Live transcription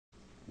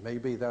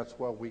Maybe that's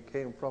where we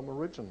came from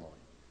originally.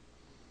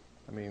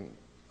 I mean,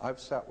 I've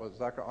sat with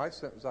Zechariah. I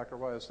sent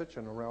Zechariah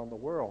Sitchin around the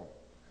world,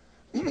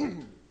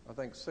 I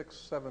think 6,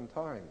 7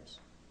 times.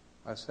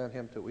 I sent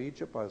him to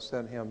Egypt. I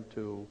sent him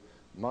to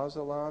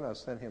Mazatlan. I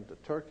sent him to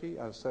Turkey.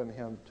 I sent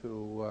him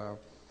to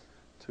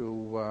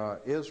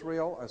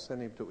Israel. I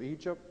sent him to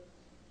Egypt.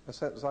 I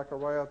sent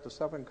Zechariah to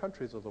 7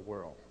 countries of the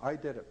world. I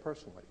did it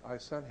personally. I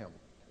sent him.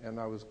 And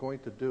I was going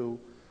to do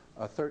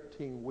a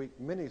 13-week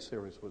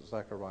mini-series with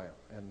Zechariah.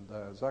 And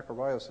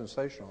Zechariah is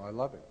sensational. I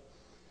love him.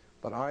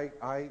 But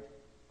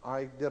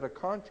I did a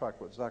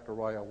contract with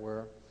Zechariah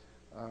where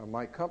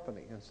my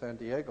company in San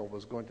Diego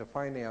was going to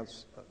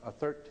finance a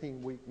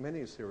 13-week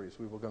mini-series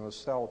we were going to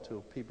sell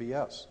to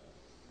PBS.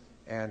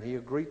 And he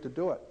agreed to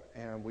do it.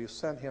 And we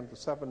sent him to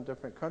 7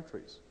 different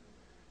countries.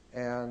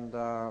 And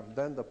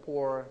then the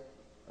poor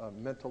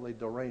mentally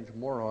deranged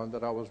moron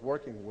that I was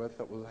working with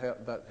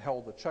that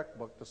held the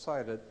checkbook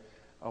decided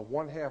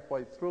one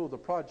halfway through the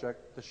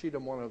project that she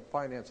didn't want to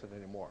finance it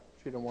anymore.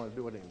 She didn't want to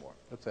do it anymore.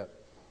 That's it.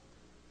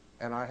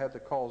 And I had to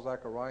call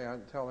Zechariah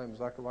and tell him,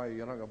 Zechariah,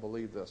 you're not going to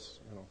believe this.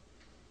 You know,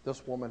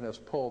 this woman has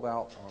pulled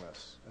out on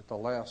us at the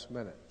last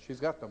minute. She's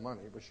got the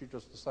money, but she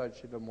just decided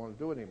she didn't want to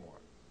do it anymore.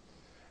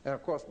 And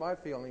of course, my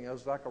feeling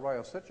is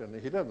Zechariah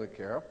Sitchin, he doesn't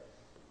care.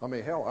 I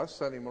mean, hell, I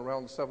sent him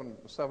around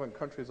seven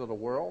countries of the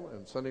world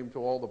and sent him to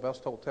all the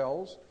best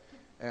hotels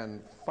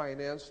and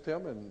financed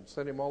him and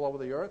sent him all over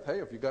the earth. Hey,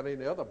 if you got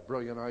any other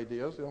brilliant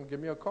ideas, don't give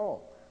me a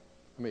call.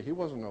 I mean, he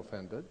wasn't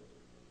offended.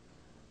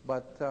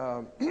 But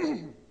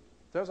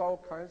there's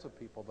all kinds of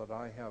people that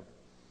I have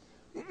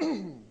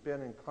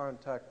been in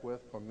contact with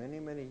for many,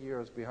 many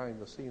years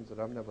behind the scenes that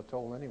I've never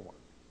told anyone.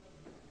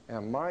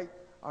 And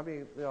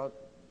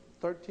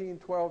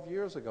 12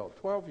 years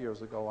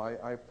ago,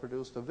 I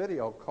produced a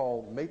video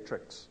called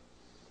Matrix,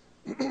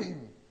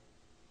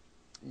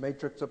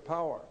 Matrix of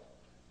Power.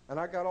 And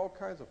I got all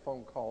kinds of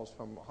phone calls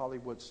from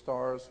Hollywood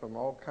stars, from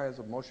all kinds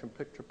of motion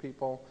picture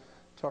people,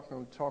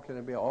 talking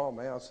to me, oh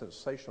man, a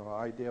sensational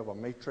idea of a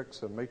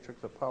matrix and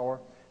matrix of power.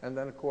 And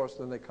then, of course,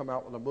 then they come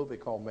out with a movie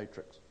called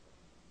Matrix.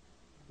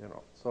 You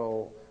know,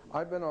 so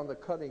I've been on the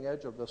cutting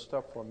edge of this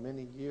stuff for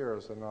many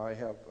years, and I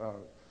have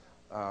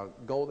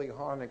Goldie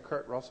Hawn and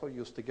Kurt Russell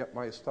used to get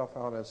my stuff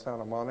out in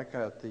Santa Monica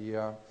at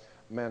the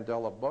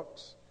Mandela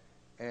Books,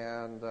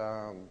 and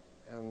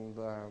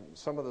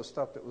some of the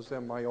stuff that was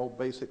in my old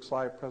basic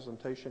slide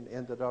presentation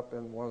ended up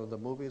in one of the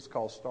movies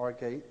called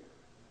Stargate.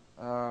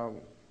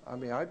 I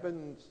mean, I've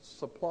been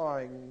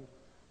supplying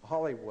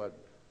Hollywood,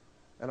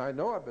 and I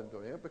know I've been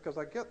doing it because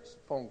I get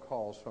phone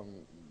calls from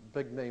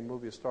big-name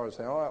movie stars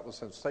saying, oh, that was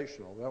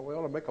sensational. Well, we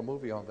ought to make a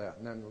movie on that.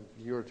 And then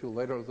a year or two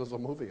later, there's a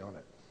movie on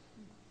it.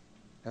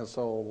 And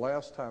so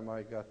last time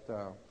I got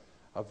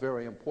a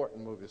very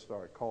important movie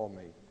star called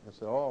me and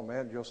said, oh,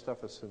 man, your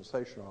stuff is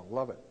sensational. I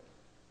love it.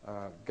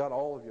 Got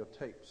all of your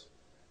tapes.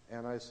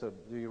 And I said,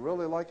 do you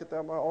really like it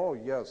that much? Oh,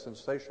 yes,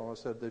 sensational. I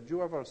said, did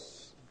you ever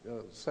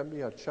send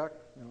me a check?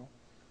 You know,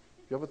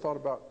 you ever thought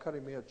about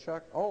cutting me a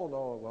check? Oh,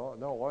 no, well,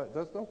 no,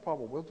 there's no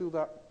problem. We'll do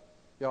that.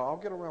 Yeah, I'll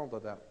get around to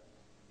that.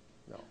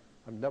 No,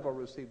 I've never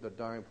received a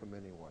dime from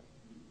anyone,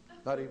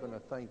 not even a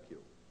thank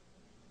you.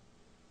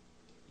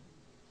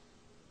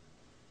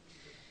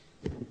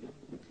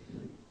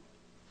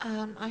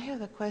 I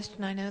have a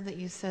question. I know that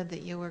you said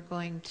that you were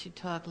going to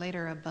talk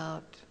later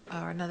about,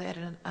 or on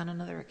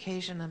another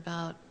occasion,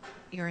 about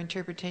your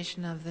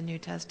interpretation of the New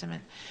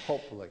Testament.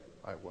 Hopefully,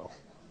 I will.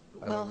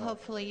 Well,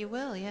 hopefully you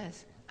will,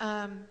 yes.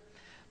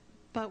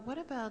 But what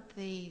about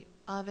the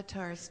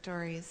avatar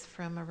stories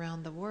from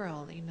around the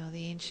world? You know,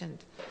 the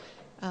ancient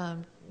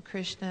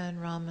Krishna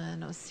and Rama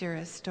and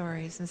Osiris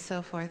stories and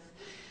so forth.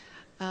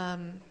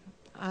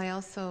 I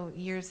also,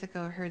 years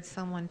ago, heard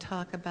someone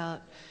talk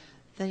about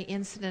the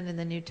incident in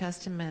the New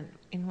Testament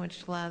in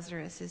which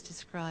Lazarus is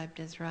described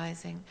as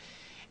rising,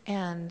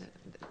 and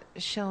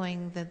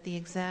showing that the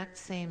exact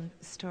same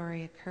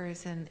story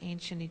occurs in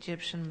ancient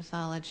Egyptian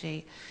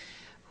mythology,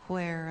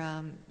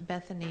 where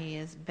Bethany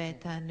is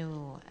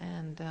Betanu,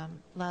 and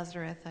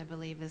Lazarus, I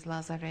believe, is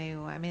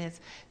Lazareu. I mean,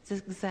 it's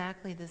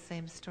exactly the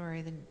same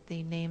story.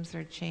 The names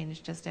are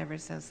changed just ever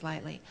so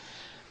slightly.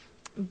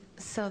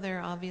 So there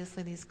are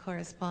obviously these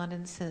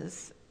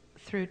correspondences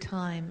through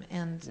time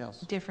and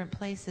yes, different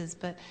places,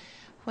 but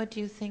what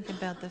do you think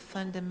about the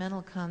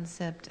fundamental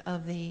concept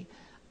of the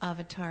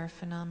avatar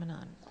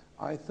phenomenon?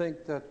 I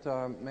think that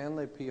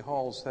Manly P.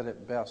 Hall said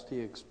it best. He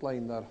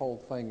explained that whole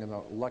thing in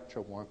a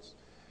lecture once,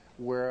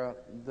 where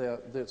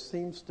there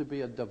seems to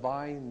be a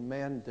divine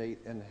mandate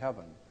in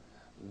heaven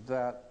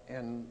that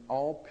in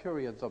all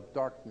periods of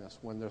darkness,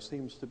 when there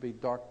seems to be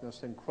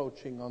darkness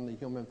encroaching on the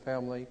human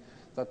family,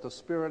 that the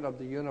spirit of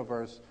the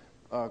universe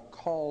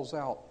calls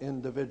out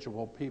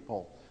individual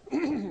people,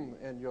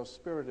 and your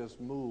spirit is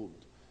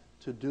moved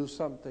to do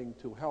something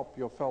to help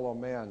your fellow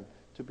man,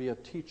 to be a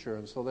teacher.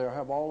 And so there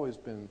have always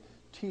been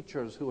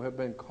teachers who have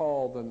been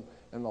called in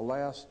the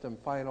last and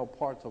final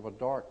parts of a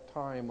dark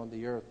time on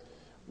the earth,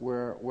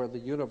 where the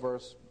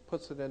universe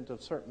puts it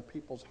into certain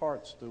people's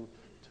hearts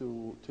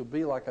to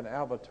be like an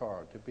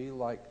avatar, to be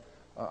like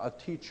a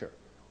teacher,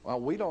 Well,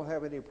 we don't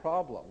have any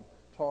problem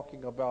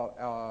talking about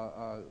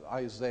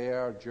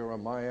Isaiah,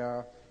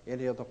 Jeremiah,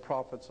 any of the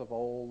prophets of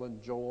old,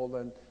 and Joel,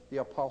 and the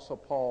Apostle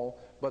Paul,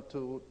 but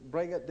to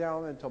bring it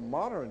down into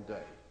modern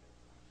day,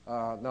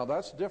 now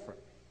that's different.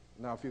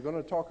 Now, if you're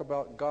going to talk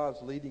about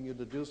God's leading you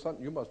to do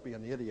something, you must be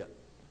an idiot.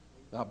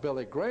 Now,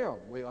 Billy Graham,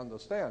 we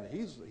understand,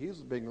 he's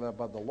being led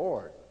by the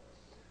Lord.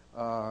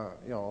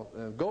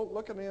 Go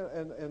look in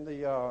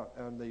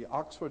the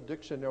Oxford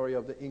Dictionary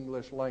of the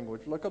English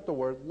language. Look at the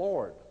word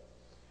Lord.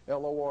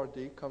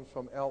 L-O-R-D comes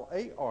from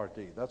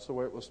L-A-R-D. That's the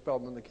way it was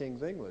spelled in the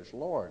King's English,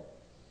 Lord.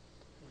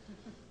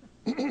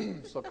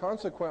 So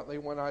consequently,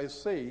 when I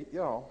see,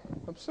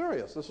 I'm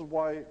serious. This is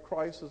why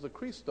Christ is the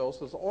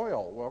Christos, is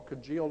oil. Well,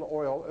 congealed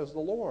oil is the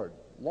Lord.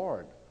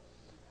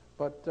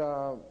 But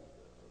the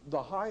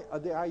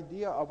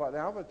idea of an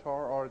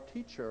avatar or a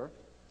teacher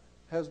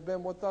has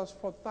been with us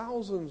for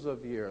thousands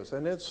of years,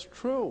 and it's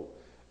true.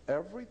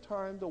 Every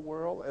time the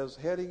world is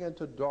heading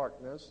into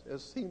darkness, it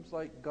seems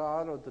like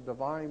God or the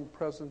divine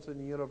presence in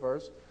the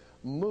universe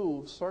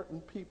moves certain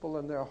people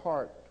in their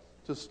heart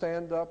to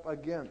stand up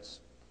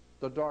against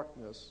the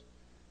darkness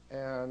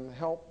and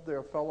help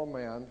their fellow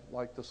man,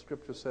 like the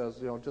scripture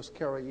says, just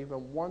carry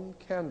even one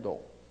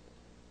candle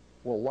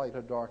will light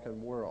a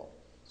darkened world.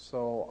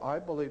 So I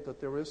believe that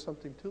there is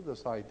something to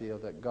this idea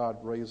that God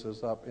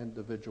raises up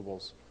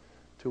individuals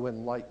to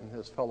enlighten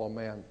his fellow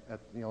man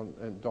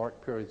in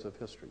dark periods of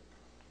history.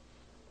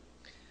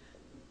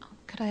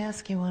 Could I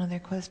ask you one other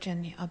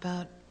question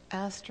about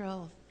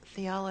astral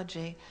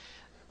theology?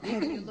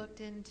 Have you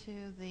looked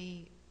into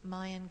the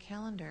Mayan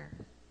calendar?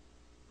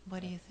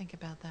 What do you think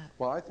about that?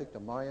 Well, I think the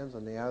Mayans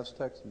and the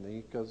Aztecs and the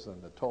Incas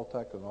and the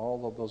Toltec and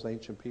all of those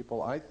ancient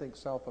people, I think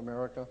South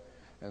America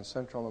and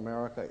Central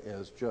America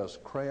is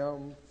just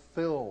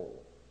cram-filled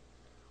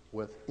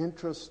with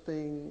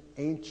interesting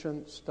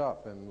ancient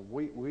stuff. And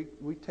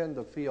we tend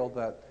to feel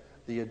that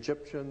the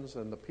Egyptians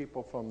and the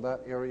people from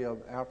that area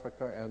of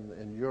Africa and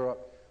in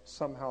Europe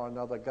somehow or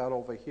another got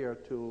over here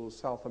to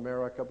South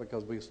America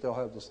because we still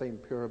have the same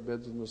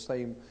pyramids and the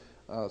same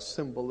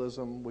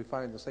symbolism. We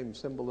find the same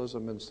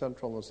symbolism in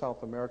Central and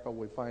South America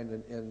we find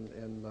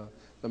in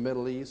the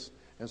Middle East.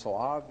 And so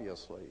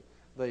obviously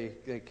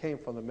they came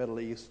from the Middle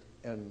East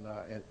and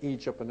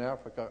Egypt and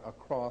Africa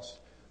across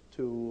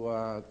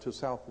to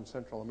South and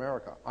Central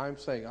America. I'm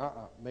saying,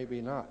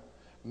 maybe not.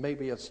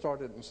 Maybe it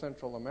started in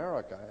Central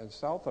America and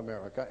South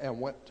America and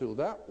went to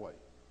that way.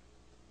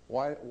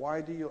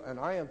 Why do you, and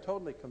I am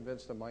totally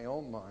convinced in my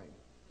own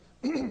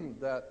mind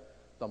that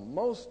the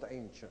most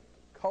ancient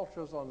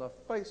cultures on the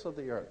face of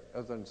the earth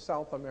is in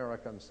South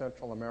America and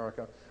Central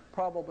America,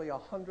 probably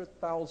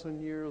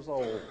 100,000 years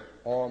old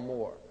or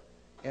more,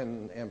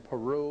 in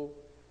Peru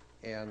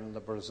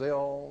and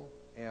Brazil,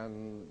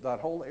 and that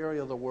whole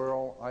area of the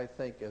world, I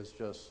think, is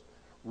just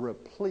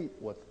replete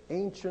with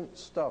ancient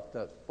stuff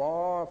that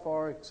far,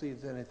 far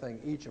exceeds anything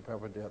Egypt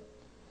ever did.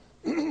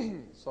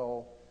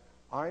 So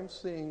I'm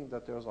seeing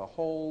that there's a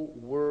whole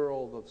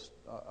world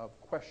of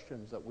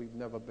questions that we've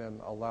never been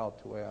allowed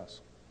to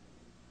ask.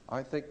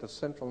 I think that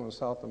Central and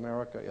South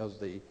America is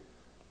the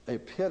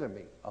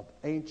epitome of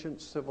ancient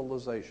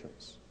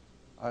civilizations.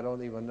 I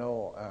don't even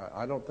know,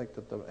 I don't think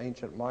that the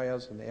ancient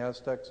Mayas and the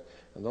Aztecs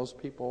and those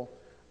people,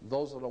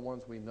 those are the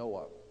ones we know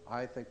of.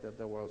 I think that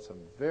there were some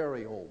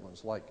very old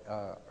ones, like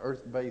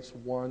Earth Base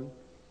 1.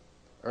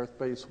 Earth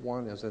Base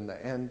 1 is in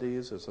the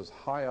Andes. It's as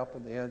high up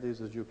in the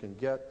Andes as you can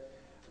get.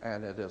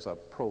 And it is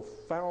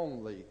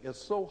it's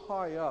so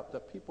high up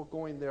that people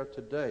going there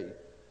today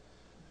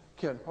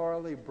can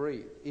hardly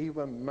breathe.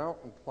 Even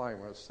mountain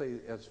climbers say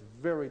it's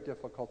very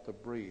difficult to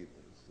breathe.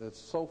 It's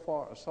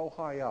so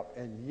high up,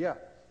 and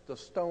yet the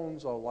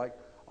stones are like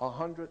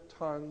 100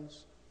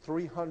 tons,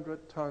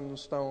 300-ton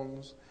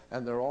stones,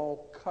 and they're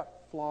all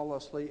cut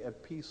flawlessly and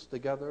pieced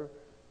together.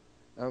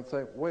 And I'm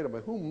thinking, wait a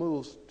minute, who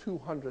moves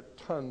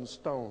 200-ton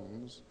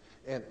stones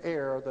in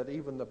air that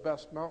even the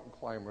best mountain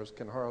climbers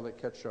can hardly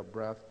catch their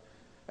breath?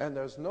 And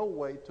there's no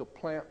way to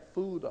plant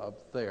food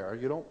up there.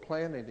 You don't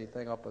plant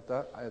anything up at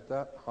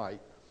that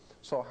height.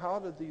 So how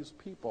did these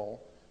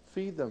people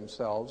feed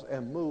themselves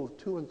and move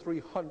 200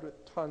 and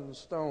 300-ton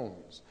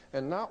stones?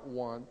 And not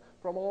one,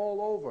 from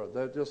all over.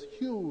 They're just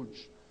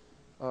huge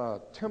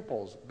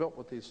temples built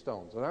with these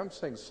stones. And I'm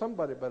saying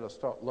somebody better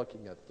start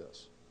looking at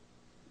this.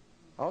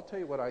 I'll tell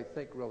you what I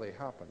think really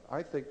happened.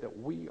 I think that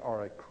we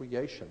are a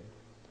creation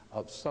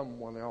of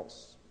someone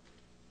else.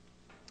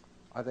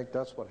 I think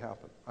that's what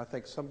happened. I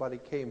think somebody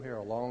came here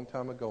a long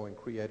time ago and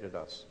created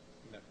us.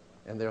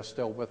 And they're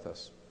still with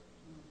us.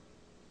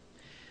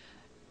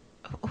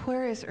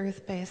 Where is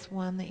Earth Base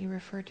 1 that you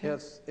refer to?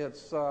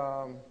 It's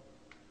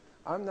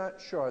I'm not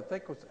sure. I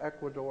think it's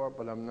Ecuador,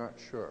 but I'm not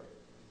sure.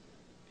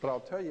 But I'll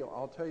tell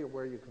you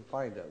where you can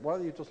find it.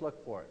 Well, you just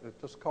look for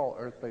it. Just call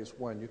Earth Base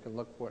 1. You can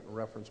look for it in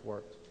reference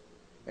works.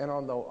 And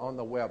on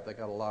the web, they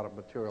got a lot of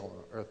material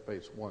on Earth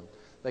Base 1.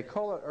 They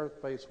call it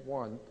Earth Base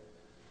 1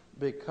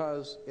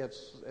 because it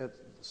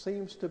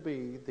seems to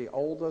be the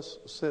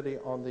oldest city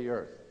on the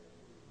earth.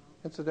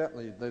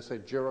 Incidentally, they say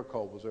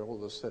Jericho was the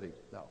oldest city.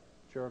 No,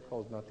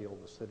 Jericho is not the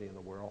oldest city in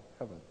the world.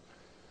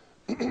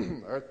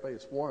 Heaven. Earth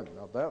base 1.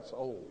 Now that's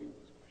old.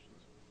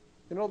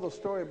 You know the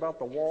story about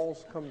the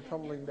walls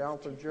tumbling down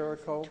from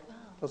Jericho?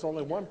 There's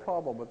only one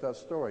problem with that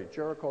story.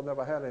 Jericho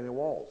never had any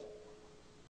walls.